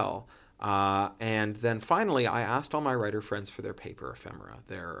as well. And then finally, I asked all my writer friends for their paper ephemera,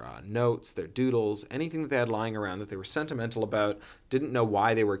 their notes, their doodles, anything that they had lying around that they were sentimental about, didn't know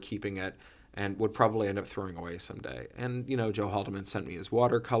why they were keeping it, and would probably end up throwing away someday. And, Joe Haldeman sent me his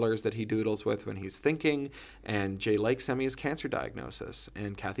watercolors that he doodles with when he's thinking, and Jay Lake sent me his cancer diagnosis,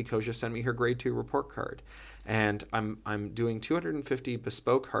 and Kathy Koja sent me her grade 2 report card. And I'm doing 250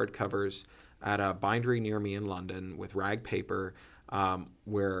 bespoke hardcovers at a bindery near me in London with rag paper,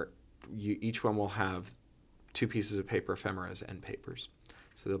 where each one will have 2 pieces of paper ephemeras and papers.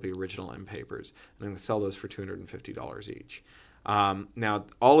 So they'll be original end papers. And I'm going to sell those for $250 each. Now,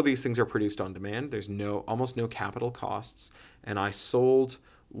 all of these things are produced on demand. There's almost no capital costs. And I sold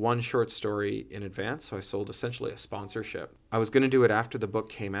one short story in advance. So I sold essentially a sponsorship. I was going to do it after the book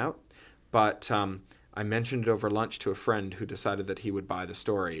came out, but I mentioned it over lunch to a friend who decided that he would buy the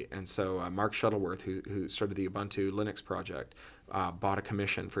story. And so Mark Shuttleworth, who started the Ubuntu Linux project, bought a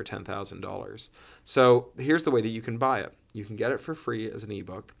commission for $10,000. So here's the way that you can buy it. You can get it for free as an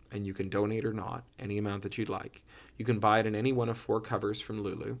ebook, and you can donate or not, any amount that you'd like. You can buy it in any one of 4 covers from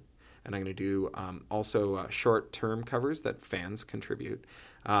Lulu. And I'm going to do also short-term covers that fans contribute.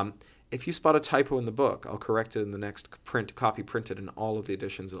 If you spot a typo in the book, I'll correct it in the next copy printed in all of the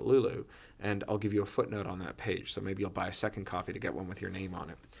editions at Lulu, and I'll give you a footnote on that page. So maybe you'll buy a second copy to get one with your name on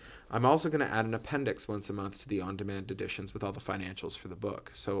it. I'm also going to add an appendix once a month to the on-demand editions with all the financials for the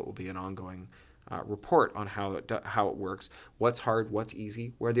book. So it will be an ongoing report on how it works, what's hard, what's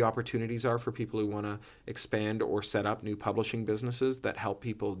easy, where the opportunities are for people who want to expand or set up new publishing businesses that help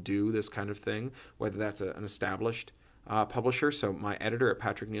people do this kind of thing, whether that's an established publisher. So my editor at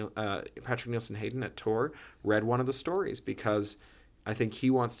Patrick Nielsen Hayden at Tor read one of the stories because I think he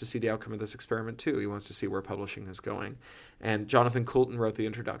wants to see the outcome of this experiment too. He wants to see where publishing is going. And Jonathan Coulton wrote the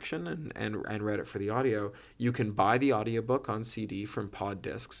introduction and read it for the audio. You can buy the audiobook on CD from Pod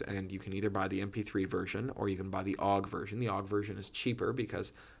Discs, and you can either buy the MP3 version or you can buy the OGG version. The OGG version is cheaper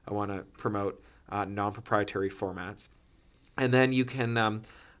because I want to promote non-proprietary formats. And then you can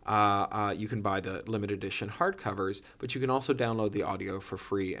buy the limited edition hardcovers, but you can also download the audio for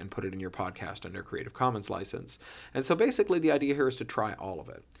free and put it in your podcast under Creative Commons license. And so basically the idea here is to try all of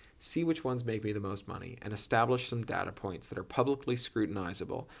it, see which ones make me the most money, and establish some data points that are publicly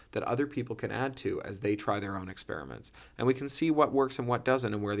scrutinizable that other people can add to as they try their own experiments. And we can see what works and what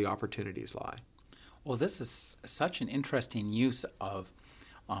doesn't and where the opportunities lie. Well, this is such an interesting use of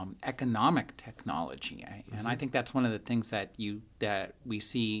economic technology, and I think that's one of the things that we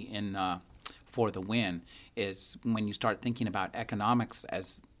see in For the Win is when you start thinking about economics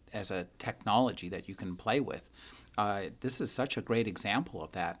as a technology that you can play with. This is such a great example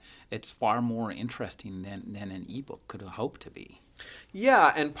of that. It's far more interesting than an ebook could hope to be.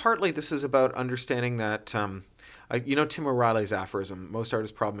 Yeah, and partly this is about understanding that, Tim O'Reilly's aphorism, most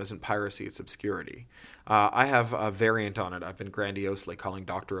artists' problem isn't piracy, it's obscurity. I have a variant on it I've been grandiosely calling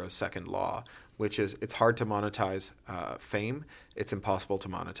Doctorow's second law, which is it's hard to monetize fame, it's impossible to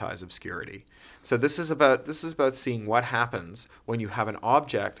monetize obscurity. So this is about seeing what happens when you have an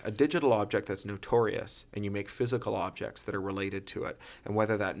object, a digital object that's notorious, and you make physical objects that are related to it, and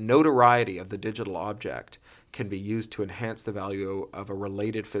whether that notoriety of the digital object can be used to enhance the value of a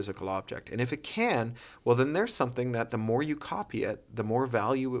related physical object. And if it can, well, then there's something that the more you copy it, the more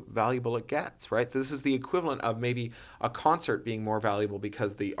valuable it gets, right? This is the equivalent of maybe a concert being more valuable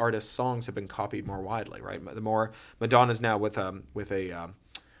because the artist's songs have been copied more widely, right? The more Madonna's now with a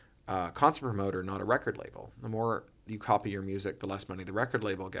concert promoter, not a record label. The more you copy your music, the less money the record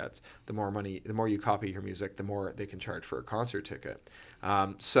label gets. The more you copy your music, the more they can charge for a concert ticket.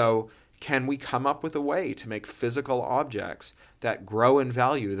 So can we come up with a way to make physical objects that grow in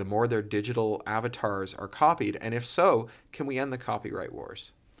value the more their digital avatars are copied? And if so, can we end the copyright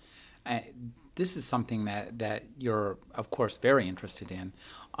wars? This is something that you're, of course, very interested in.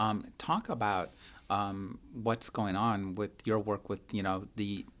 Talk about what's going on with your work with,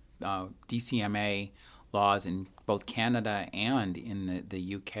 the DCMA laws in both Canada and in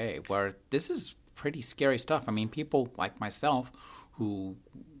the UK, where this is pretty scary stuff. I mean, people like myself who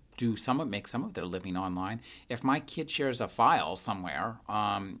make some of their living online. If my kid shares a file somewhere,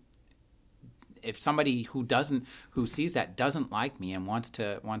 if somebody who sees that doesn't like me and wants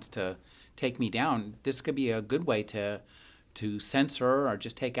to take me down, this could be a good way to censor or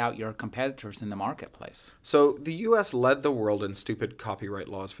just take out your competitors in the marketplace. So the U.S. led the world in stupid copyright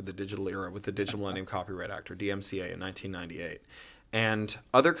laws for the digital era with the Digital Millennium Copyright Act, or DMCA, in 1998. And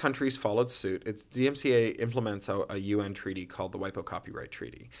other countries followed suit. DMCA implements a UN treaty called the WIPO Copyright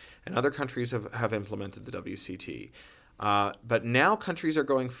Treaty. And other countries have implemented the WCT. But now countries are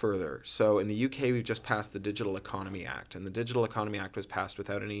going further. So in the UK, we've just passed the Digital Economy Act. And the Digital Economy Act was passed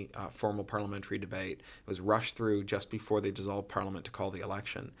without any formal parliamentary debate. It was rushed through just before they dissolved Parliament to call the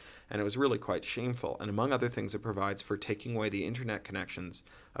election. And it was really quite shameful. And among other things, it provides for taking away the internet connections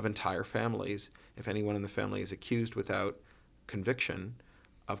of entire families if anyone in the family is accused without conviction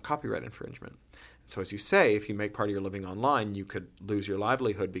of copyright infringement. So as you say, if you make part of your living online, you could lose your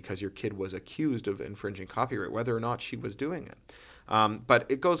livelihood because your kid was accused of infringing copyright, whether or not she was doing it. But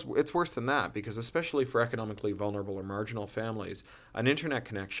it's worse than that, because especially for economically vulnerable or marginal families, an internet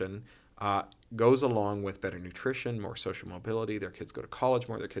connection goes along with better nutrition, more social mobility. Their kids go to college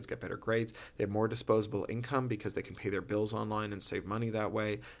more. Their kids get better grades. They have more disposable income because they can pay their bills online and save money that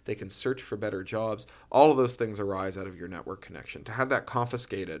way. They can search for better jobs. All of those things arise out of your network connection. To have that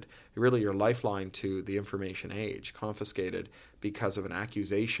confiscated, really your lifeline to the information age, confiscated because of an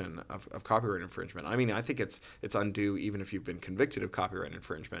accusation of copyright infringement. I mean, I think it's undue even if you've been convicted of copyright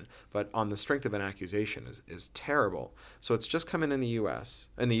infringement, but on the strength of an accusation is terrible. So it's just come in the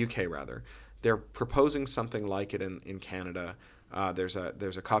UK rather. They're proposing something like it in Canada. There's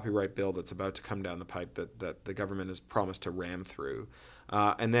a copyright bill that's about to come down the pipe that the government has promised to ram through.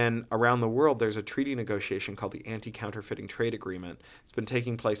 And then around the world, there's a treaty negotiation called the Anti-Counterfeiting Trade Agreement. It's been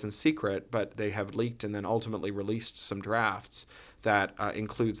taking place in secret, but they have leaked and then ultimately released some drafts that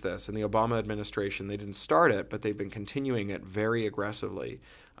includes this. And the Obama administration, they didn't start it, but they've been continuing it very aggressively,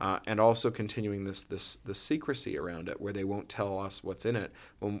 and also continuing this secrecy around it, where they won't tell us what's in it.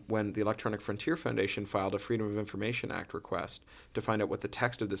 When the Electronic Frontier Foundation filed a Freedom of Information Act request to find out what the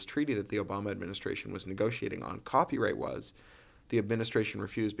text of this treaty that the Obama administration was negotiating on copyright was, the administration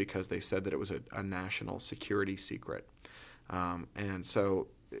refused because they said that it was a national security secret. And so,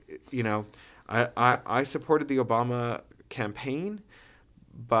 I supported the Obama campaign,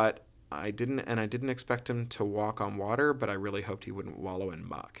 but I didn't expect him to walk on water, but I really hoped he wouldn't wallow in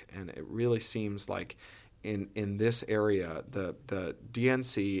muck. And it really seems like in this area, the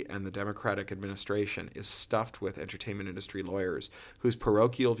DNC and the Democratic administration is stuffed with entertainment industry lawyers whose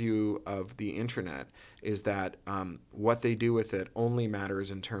parochial view of the internet is that what they do with it only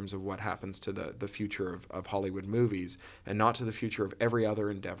matters in terms of what happens to the future of Hollywood movies, and not to the future of every other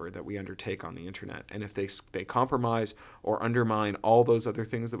endeavor that we undertake on the internet. And if they compromise or undermine all those other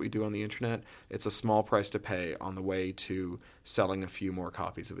things that we do on the internet, it's a small price to pay on the way to selling a few more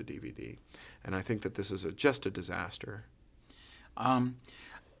copies of a DVD. And I think that this is just a disaster.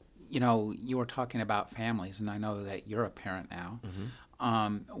 You were talking about families, and I know that you're a parent now. Mm-hmm.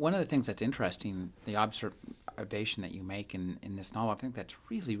 One of the things that's interesting, the observation that you make in this novel, I think that's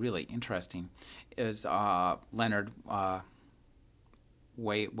really, really interesting, is Leonard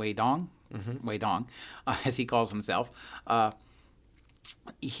Wei Dong, as he calls himself.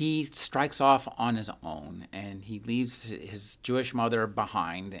 He strikes off on his own, and he leaves his Jewish mother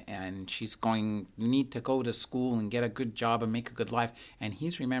behind, and she's going, you need to go to school and get a good job and make a good life. And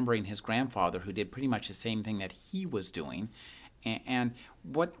he's remembering his grandfather, who did pretty much the same thing that he was doing. And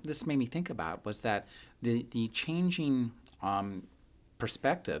what this made me think about was that the changing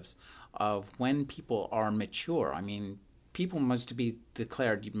perspectives of when people are mature. I mean, people must be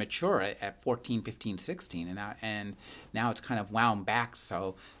declared mature at 14, 15, 16, and now it's kind of wound back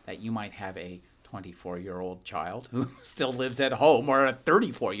so that you might have a 24-year-old child who still lives at home, or a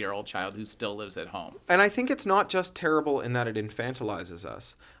 34-year-old child who still lives at home. And I think it's not just terrible in that it infantilizes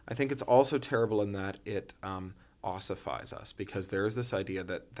us. I think it's also terrible in that it ossifies us, because there is this idea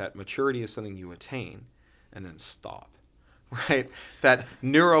that maturity is something you attain and then stop. Right? That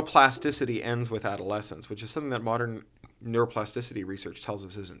neuroplasticity ends with adolescence, which is something that modern neuroplasticity research tells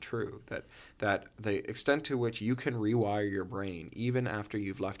us isn't true. That the extent to which you can rewire your brain even after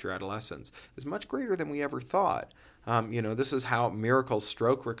you've left your adolescence is much greater than we ever thought. This is how miracle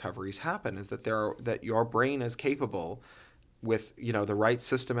stroke recoveries happen: is that your brain is capable, with the right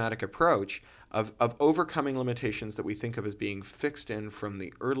systematic approach, of overcoming limitations that we think of as being fixed in from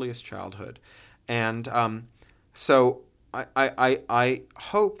the earliest childhood. And so I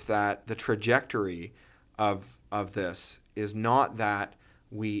hope that the trajectory of this is not that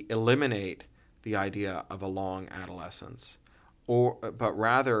we eliminate the idea of a long adolescence, but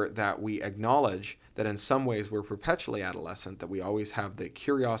rather that we acknowledge that in some ways we're perpetually adolescent, that we always have the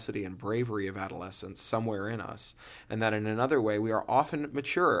curiosity and bravery of adolescence somewhere in us, and that in another way we are often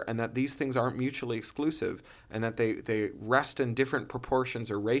mature, and that these things aren't mutually exclusive, and that they rest in different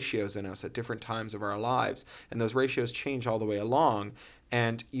proportions or ratios in us at different times of our lives, and those ratios change all the way along.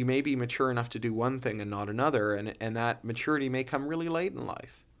 And you may be mature enough to do one thing and not another, and that maturity may come really late in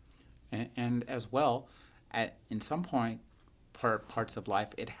life. And as well, in some parts of life,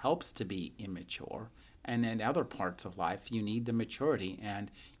 it helps to be immature. And in other parts of life, you need the maturity,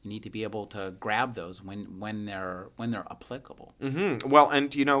 and you need to be able to grab those when they're applicable. Mm-hmm. Well, and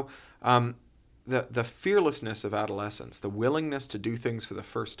the fearlessness of adolescence, the willingness to do things for the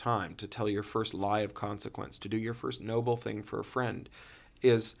first time, to tell your first lie of consequence, to do your first noble thing for a friend,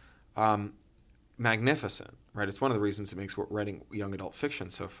 is magnificent, right? It's one of the reasons it makes writing young adult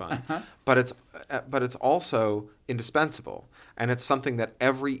fiction so fun. Uh-huh. But it's also indispensable, and it's something that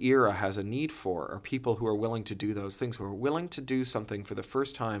every era has a need for, are people who are willing to do those things, who are willing to do something for the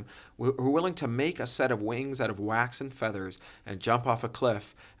first time, who are willing to make a set of wings out of wax and feathers and jump off a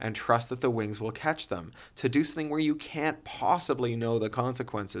cliff and trust that the wings will catch them, to do something where you can't possibly know the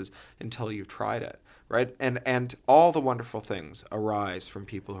consequences until you've tried it. Right? And all the wonderful things arise from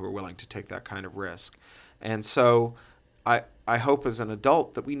people who are willing to take that kind of risk. And so I hope as an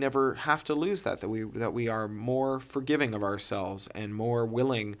adult that we never have to lose that we are more forgiving of ourselves and more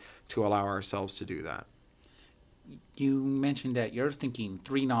willing to allow ourselves to do that. You mentioned that you're thinking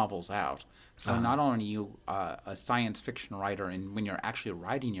 3 novels out. So not only are you a science fiction writer and when you're actually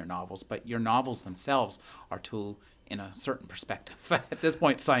writing your novels, but your novels themselves are to in a certain perspective. At this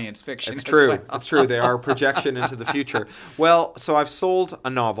point, science fiction. It's true. Well. It's true. They are a projection into the future. Well, so I've sold a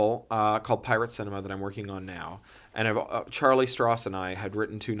novel called Pirate Cinema that I'm working on now. And Charlie Stross and I had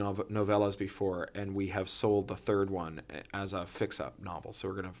written 2 novellas before, and we have sold the third one as a fix-up novel. So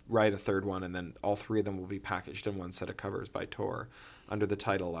we're going to write a third one, and then all 3 of them will be packaged in one set of covers by Tor under the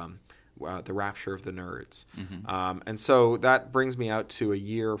title The Rapture of the Nerds. Mm-hmm. And so that brings me out to a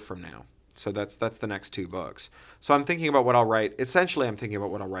year from now. So that's the next 2 books. So I'm thinking about what I'll write. Essentially, I'm thinking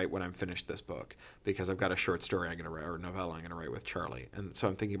about what I'll write when I'm finished this book, because I've got a short story I'm going to write, or novella I'm going to write with Charlie. And so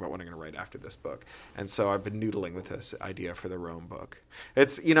I'm thinking about what I'm going to write after this book. And so I've been noodling with this idea for the Rome book.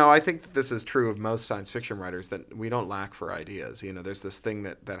 It's, I think that this is true of most science fiction writers, that we don't lack for ideas. There's this thing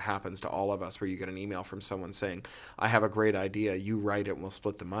that happens to all of us where you get an email from someone saying, I have a great idea, you write it and we'll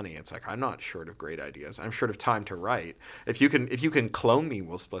split the money. It's like, I'm not short of great ideas. I'm short of time to write. If you can clone me,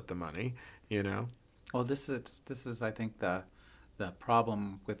 we'll split the money. Well, this is I think the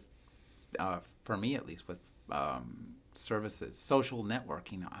problem with, for me at least, with services, social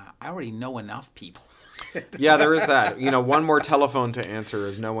networking. I already know enough people. Yeah, there is that. One more telephone to answer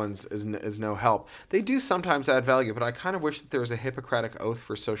is no help. They do sometimes add value, but I kind of wish that there was a Hippocratic oath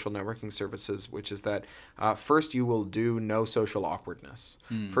for social networking services, which is that first you will do no social awkwardness.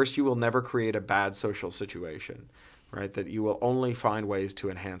 First, you will never create a bad social situation. Right, that you will only find ways to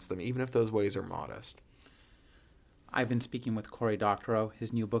enhance them, even if those ways are modest. I've been speaking with Cory Doctorow.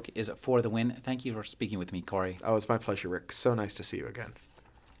 His new book is For the Win. Thank you for speaking with me, Cory. Oh, it's my pleasure, Rick. So nice to see you again.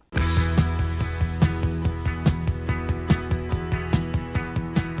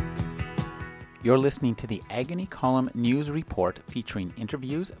 You're listening to the Agony Column News Report, featuring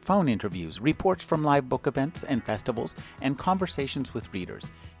interviews, phone interviews, reports from live book events and festivals, and conversations with readers.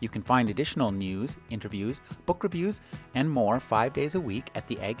 You can find additional news, interviews, book reviews, and more 5 days a week at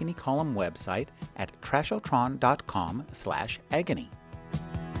the Agony Column website at trashotron.com/agony.